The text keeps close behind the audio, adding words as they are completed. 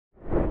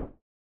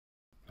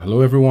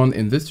Hello everyone,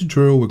 in this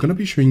tutorial we're going to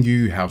be showing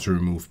you how to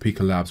remove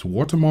Pika Labs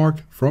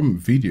watermark from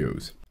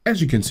videos.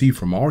 As you can see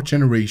from our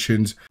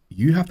generations,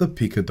 you have the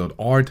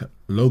pika.art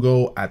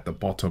logo at the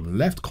bottom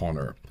left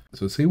corner.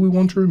 So say we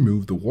want to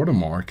remove the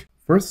watermark.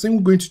 First thing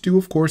we're going to do,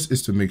 of course,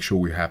 is to make sure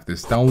we have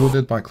this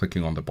downloaded by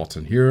clicking on the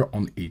button here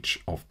on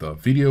each of the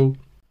video.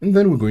 And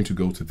then we're going to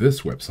go to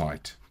this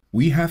website.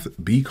 We have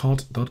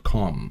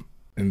bcot.com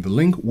and the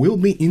link will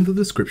be in the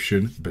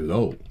description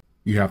below.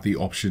 You have the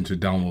option to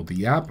download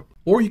the app,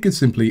 or you can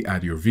simply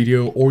add your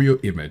video or your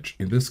image.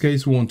 In this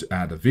case, we want to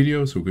add a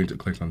video, so we're going to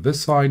click on this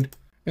side,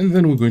 and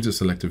then we're going to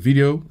select a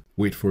video,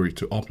 wait for it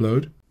to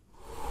upload.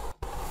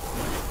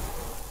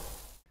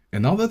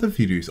 And now that the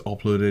video is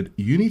uploaded,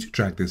 you need to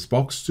drag this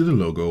box to the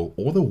logo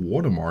or the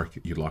watermark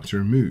you'd like to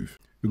remove.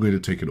 We're going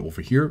to take it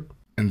over here,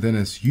 and then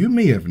as you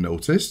may have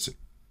noticed,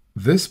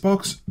 this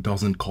box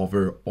doesn't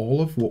cover all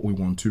of what we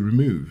want to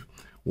remove.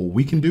 What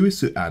we can do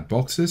is to add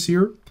boxes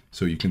here.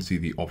 So you can see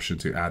the option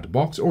to add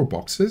box or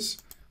boxes.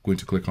 Going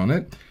to click on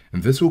it,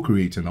 and this will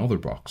create another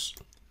box.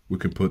 We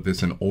can put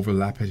this and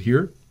overlap it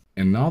here.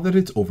 And now that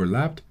it's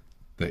overlapped,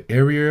 the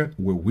area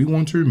where we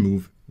want to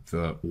remove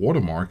the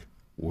watermark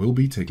will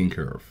be taken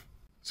care of.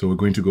 So we're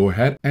going to go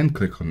ahead and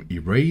click on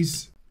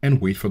erase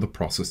and wait for the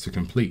process to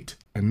complete.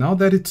 And now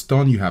that it's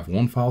done, you have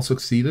one file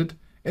succeeded,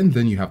 and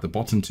then you have the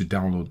button to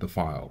download the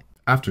file.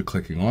 After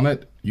clicking on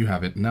it, you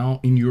have it now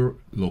in your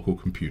local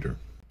computer.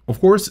 Of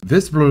course,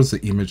 this blurs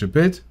the image a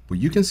bit, but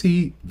you can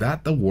see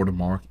that the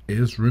watermark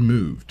is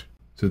removed.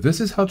 So this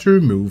is how to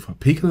remove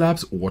Pika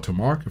Labs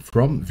watermark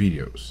from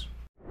videos.